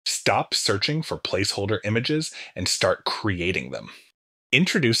Stop searching for placeholder images and start creating them.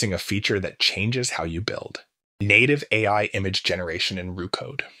 Introducing a feature that changes how you build. Native AI image generation in Roo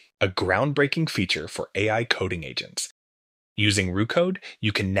Code, a groundbreaking feature for AI coding agents. Using Roo Code,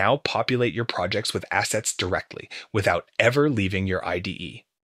 you can now populate your projects with assets directly without ever leaving your IDE.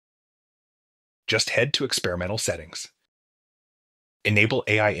 Just head to experimental settings. Enable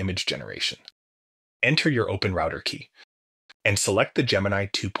AI image generation. Enter your OpenRouter key and select the Gemini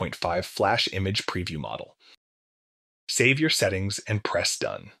 2.5 Flash Image preview model. Save your settings and press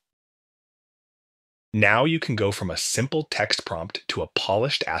Done. Now you can go from a simple text prompt to a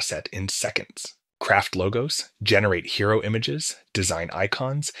polished asset in seconds. Craft logos, generate hero images, design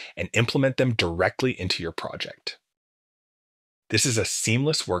icons, and implement them directly into your project. This is a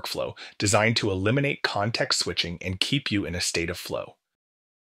seamless workflow designed to eliminate context switching and keep you in a state of flow.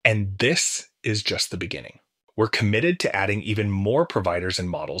 And this is just the beginning. We're committed to adding even more providers and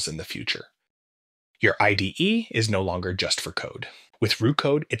models in the future. Your IDE is no longer just for code. With Roo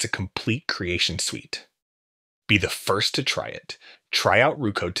Code, it's a complete creation suite. Be the first to try it. Try out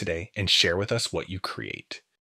Roo Code today and share with us what you create.